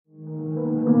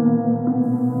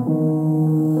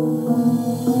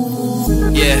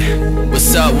Yeah,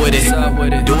 what's up with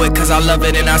it? Do it cause I love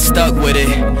it and I stuck with it.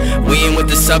 We ain't with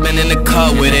the subbing in the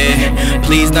cut with it.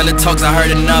 Please none of the talks, I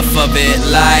heard enough of it.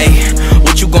 Like,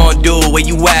 what you gonna do? Where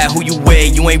you at? Who you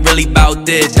with? You ain't really bout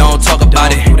this, don't talk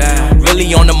about it.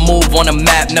 Really on the move, on the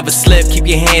map, never slip. Keep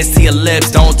your hands to your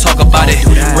lips, don't talk about it.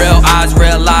 Real eyes,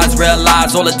 real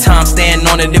lives, all the time. Stand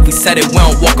on it, if we said it, we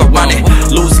don't walk around it.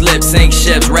 Loose lips, sink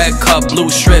ships, red cup, blue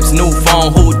strips, new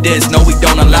phone, who this? No, we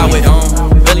don't allow it.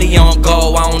 Really on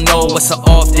go, I don't know what's an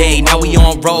off day. Now we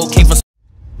on road, came from.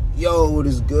 Yo, what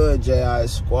is good, JI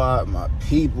Squad, my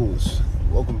peoples?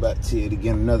 Welcome back to it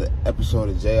again, another episode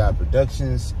of JI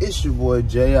Productions. It's your boy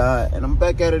JI, and I'm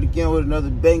back at it again with another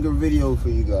banger video for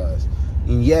you guys.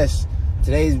 And yes,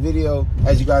 today's video,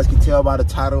 as you guys can tell by the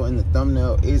title and the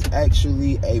thumbnail, is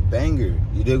actually a banger.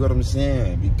 You dig what I'm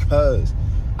saying? Because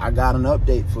I got an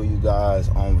update for you guys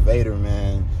on Vader,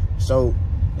 man. So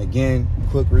again,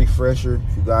 quick refresher,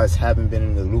 if you guys haven't been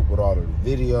in the loop with all of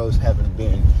the videos, haven't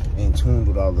been in tune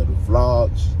with all of the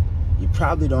vlogs, you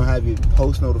probably don't have your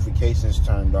post notifications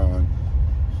turned on.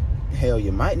 Hell,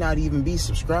 you might not even be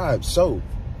subscribed. So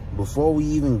before we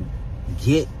even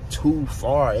get too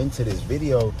far into this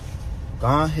video,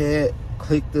 go ahead,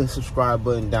 click the subscribe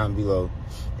button down below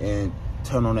and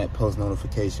turn on that post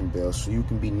notification bell so you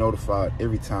can be notified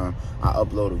every time I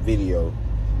upload a video.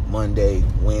 Monday,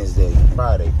 Wednesday,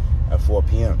 Friday at 4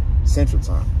 p.m. Central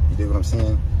Time. You dig what I'm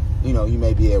saying? You know, you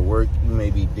may be at work, you may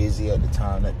be busy at the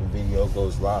time that the video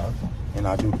goes live, and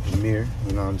I do the premiere,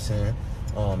 you know what I'm saying?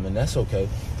 And that's okay.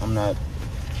 I'm not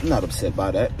upset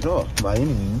by that at all, by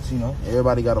any means, you know.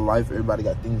 Everybody got a life, everybody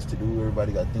got things to do,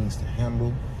 everybody got things to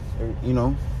handle, you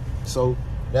know. So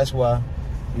that's why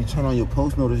you turn on your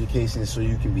post notifications so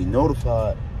you can be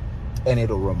notified, and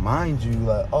it'll remind you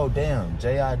like, oh damn,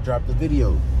 J.I. dropped the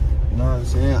video. You know what I'm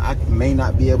saying? I may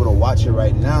not be able to watch it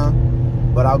right now,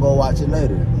 but I'll go watch it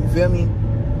later. You feel me?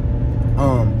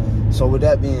 So with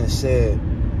that being said,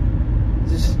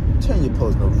 just turn your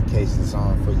post notifications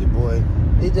on for your boy.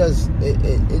 It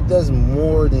does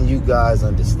more than you guys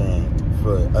understand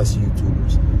for us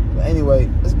YouTubers. But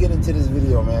anyway, let's get into this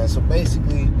video, man. So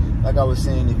basically, like I was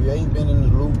saying, if you ain't been in the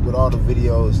loop with all the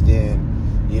videos,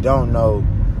 then you don't know.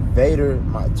 Vader,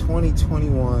 my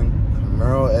 2021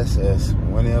 Camaro SS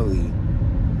 1LE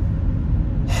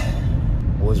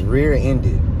was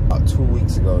rear-ended about 2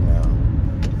 weeks ago now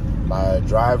by a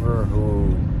driver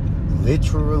who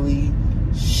literally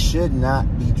should not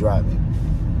be driving.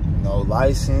 No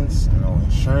license, no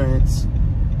insurance,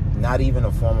 not even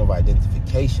a form of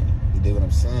identification. You dig what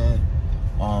I'm saying?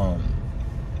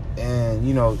 And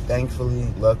you know, thankfully,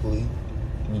 luckily,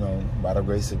 you know, by the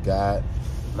grace of God,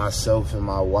 myself and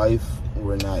my wife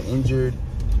were not injured,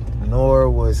 nor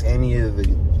was any of the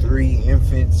 3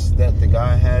 infants that the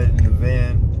guy had in the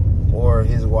van, or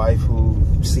his wife who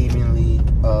seemingly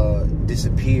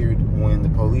disappeared when the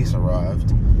police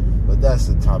arrived. But that's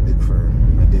a topic for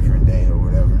a different day or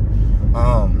whatever.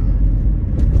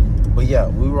 But yeah,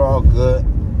 we were all good.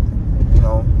 You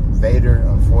know, Vader,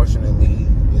 unfortunately,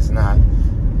 is not.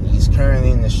 He's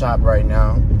currently in the shop right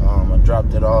now. I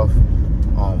dropped it off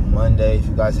on Monday. If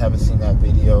you guys haven't seen that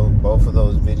video, both of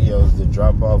those videos, the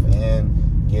drop off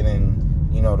and getting,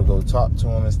 you know, to go talk to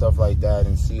him and stuff like that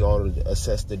and see all the,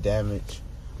 assess the damage,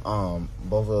 both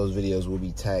of those videos will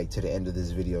be tagged to the end of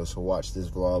this video. So watch this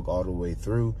vlog all the way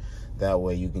through. That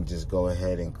way you can just go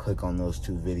ahead and click on those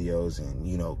 2 videos and,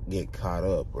 you know, get caught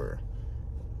up or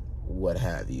what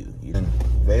have you. And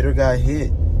Vader got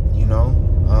hit, you know,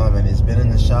 and it's been in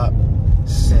the shop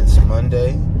since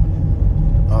Monday.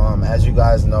 As you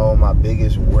guys know, my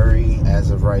biggest worry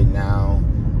as of right now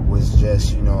was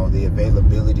just, you know, the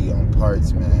availability on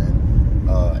parts, man.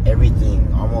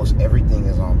 Everything, almost everything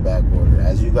is on back order.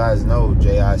 As you guys know,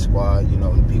 JI Squad, you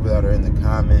know, the people that are in the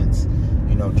comments,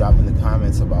 you know, dropping the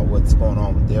comments about what's going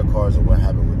on with their cars or what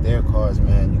happened with their cars,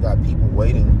 man. You got people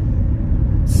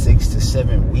waiting 6 to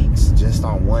 7 weeks just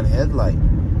on one headlight,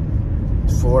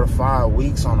 4 to 5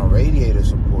 weeks on a radiator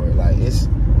support. Like, it's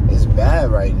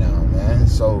bad right now, man.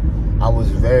 So I was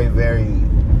very, very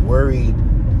worried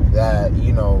that,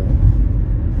 you know,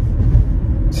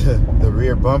 the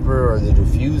rear bumper or the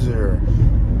diffuser,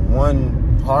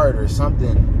 one part or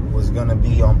something was gonna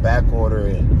be on back order,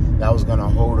 and that was gonna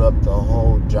hold up the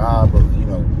whole job of, you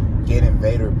know, getting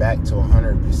Vader back to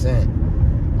 100%.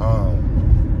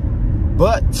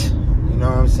 But you know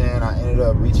what I'm saying, I ended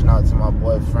up reaching out to my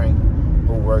boy Frank,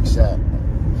 who works at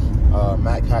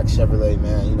Mac Hack Chevrolet,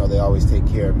 man. You know, they always take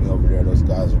care of me over there. Those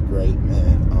guys are great,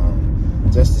 man.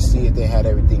 Just to see if they had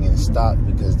everything in stock,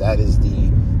 because that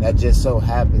just so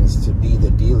happens to be the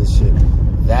dealership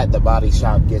that the body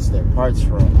shop gets their parts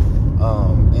from.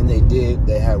 And they did.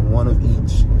 They had one of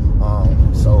each.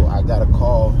 So I got a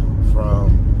call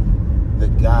from the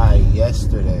guy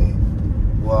yesterday.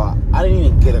 Well, I didn't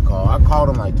even get a call. I called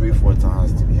him like 3 or 4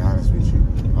 times, to be honest with you.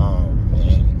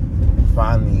 And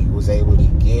finally was able to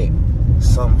get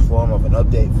some form of an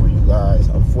update for you guys.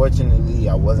 Unfortunately,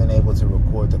 I wasn't able to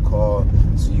record the call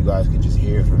so you guys could just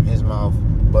hear it from his mouth.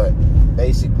 But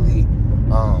basically,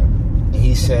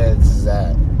 he says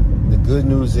that the good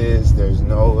news is there's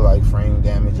no like frame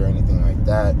damage or anything like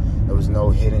that. There was no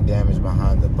hidden damage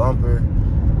behind the bumper.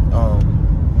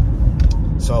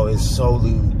 So it's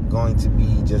solely going to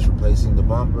be just replacing the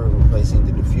bumper, replacing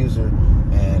the diffuser,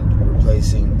 and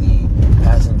replacing the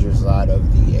passenger side of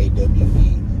the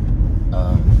AWE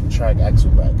track axle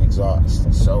back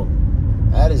exhaust. So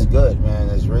that is good, man.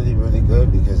 That's really, really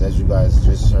good, because as you guys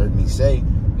just heard me say,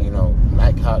 you know,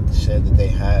 Blackhawk said that they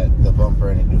had the bumper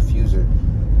and the diffuser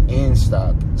in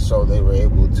stock, so they were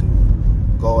able to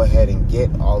go ahead and get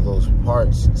all those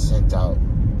parts sent out.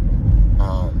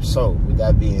 So with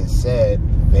that being said,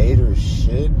 Vader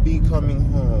should be coming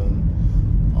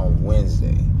home on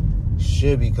Wednesday.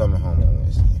 Should be coming home on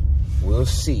Wednesday. We'll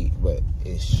see, but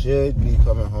it should be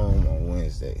coming home on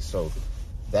Wednesday. So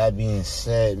that being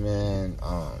said, man,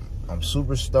 I'm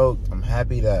super stoked. I'm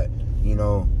happy that, you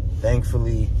know,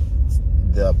 thankfully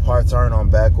the parts aren't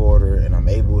on back order, and I'm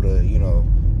able to, you know,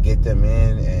 get them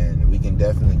in, and we can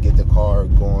definitely get the car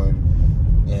going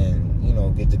and, you know,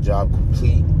 get the job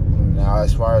complete. Now,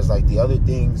 as far as like the other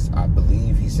things, I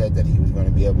believe he said that he was going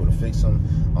to be able to fix them.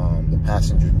 The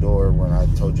passenger door, when I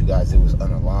told you guys it was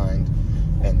unaligned,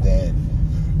 and then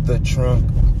the trunk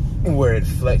where it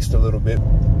flexed a little bit.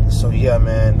 So yeah,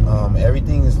 man,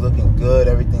 everything is looking good.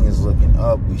 Everything is looking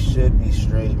up. We should be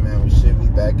straight, man. We should be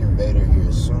back in Vader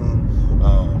here soon.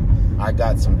 I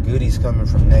got some goodies coming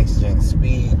from Next Gen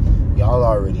Speed. Y'all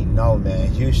already know,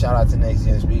 man. Huge shout out to Next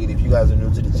Gen Speed. If you guys are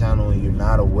new to the channel and you're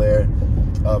not aware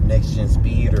of Next Gen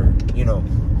Speed, or you know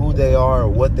who they are or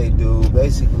what they do,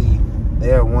 basically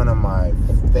they are one of my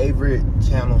favorite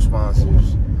channel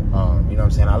sponsors. You know what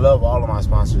I'm saying? I love all of my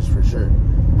sponsors for sure,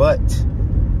 but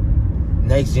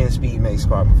Next Gen Speed makes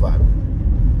carbon fiber.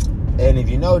 And if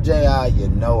you know J.I., you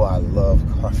know I love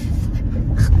carbon fiber.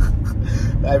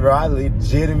 Like, bro, I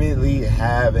legitimately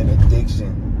have an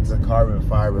addiction to carbon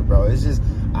fiber, bro. It's just,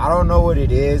 I don't know what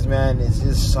it is, man. It's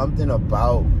just something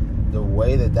about the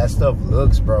way that stuff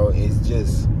looks, bro. It's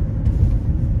just,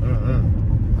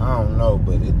 I don't know,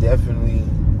 but it definitely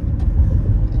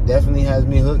has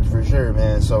me hooked for sure,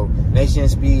 man. So Next Gen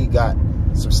Speed got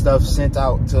some stuff sent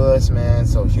out to us, man.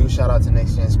 So huge shout out to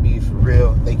Next Gen Speed for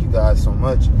real. Thank you guys so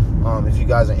much. If you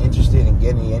guys are interested in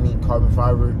getting any carbon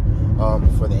fiber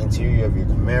for the interior of your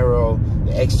Camaro,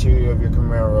 the exterior of your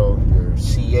Camaro, your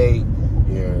C8,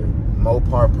 your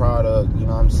Mopar product, you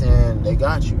know what I'm saying? They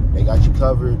got you. They got you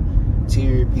covered.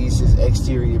 Interior pieces,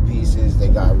 exterior pieces. They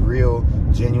got real,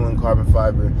 genuine carbon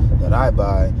fiber that I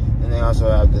buy. And they also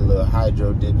have the little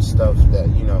hydro dip stuff that,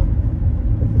 you know,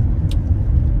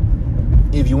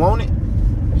 if you want it,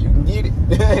 you can get it.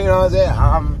 You know what I'm saying?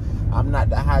 I'm not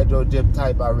the hydro dip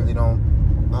type. I really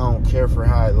don't care for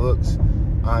how it looks.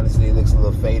 Honestly, it looks a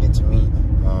little faded to me.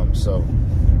 So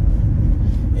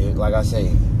like I say,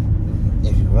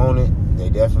 if you want it, they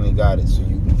definitely got it, so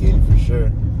you can get it for sure.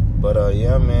 But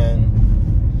yeah, man,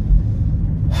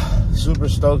 super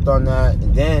stoked on that.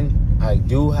 And then I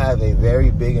do have a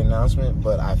very big announcement,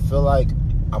 but I feel like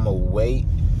I'm gonna wait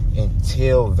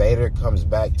until Vader comes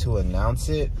back to announce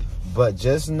it. But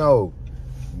just know,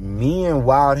 me and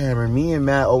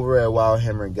Matt over at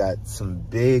Wildhammer got some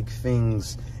big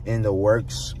things in the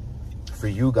works for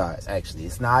you guys. Actually,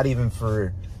 it's not even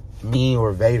for me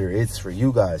or Vader, it's for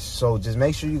you guys. So just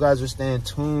make sure you guys are staying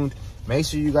tuned. Make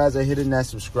sure you guys are hitting that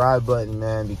subscribe button,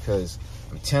 man, because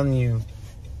I'm telling you,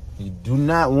 you do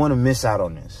not want to miss out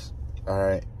on this. All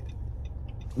right,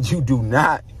 you do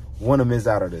not want to miss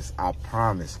out on this, I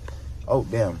promise. Oh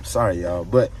damn, sorry y'all.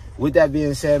 But with that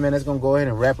being said, man, that's gonna go ahead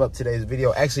and wrap up today's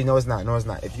video. Actually, no, it's not.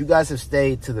 If you guys have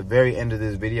stayed to the very end of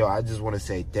this video, I just want to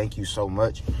say thank you so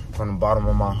much from the bottom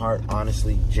of my heart.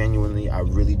 Honestly, genuinely, I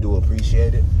really do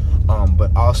appreciate it.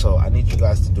 But also, I need you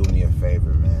guys to do me a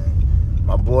favor, man.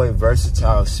 My boy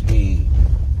Versatile Speed,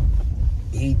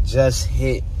 he just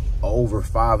hit over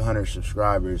 500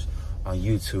 subscribers on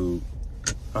YouTube.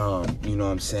 You know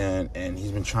what I'm saying? And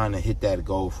he's been trying to hit that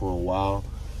goal for a while.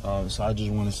 So I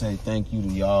just want to say thank you to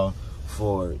y'all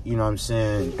for, you know what I'm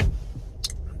saying,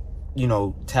 you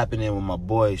know, tapping in with my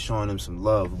boy, showing him some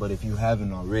love. But if you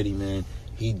haven't already, man,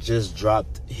 he just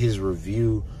dropped his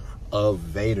review of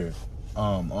Vader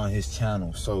on his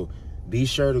channel. So be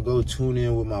sure to go tune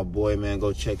in with my boy, man.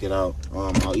 Go check it out.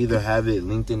 I'll either have it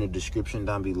linked in the description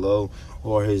down below,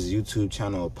 or his YouTube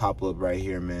channel will pop up right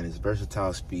here, man. It's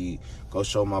Versatile Speed. Go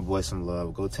show my boy some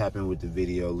love. Go tap in with the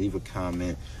video, leave a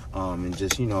comment, and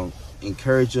just, you know,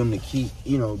 encourage him to keep,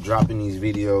 you know, dropping these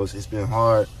videos. It's been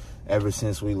hard ever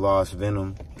since we lost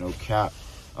Venom, no cap.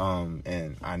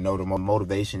 And I know the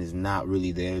motivation is not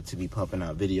really there to be pumping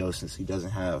out videos since he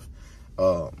doesn't have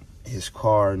his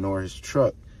car nor his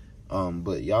truck.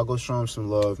 But y'all go show him some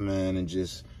love, man, and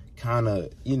just kind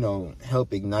of, you know,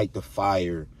 help ignite the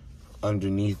fire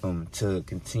underneath him to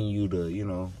continue to, you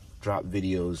know, drop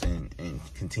videos and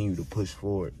continue to push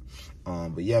forward.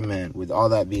 But yeah, man, with all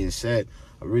that being said,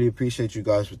 I really appreciate you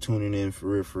guys for tuning in,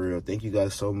 for real. Thank you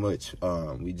guys so much.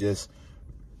 We just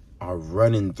are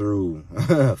running through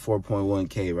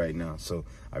 4.1K right now, so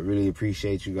I really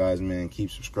appreciate you guys, man.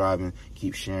 Keep subscribing,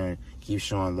 keep sharing, keep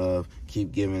showing love,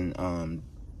 keep giving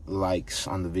likes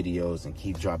on the videos, and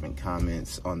keep dropping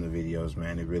comments on the videos,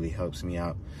 man. It really helps me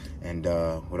out. And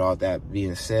with all that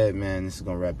being said, man, this is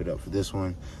gonna wrap it up for this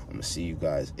one. I'm gonna see you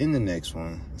guys in the next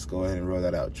one. Let's go ahead and roll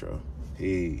that outro.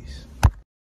 Peace.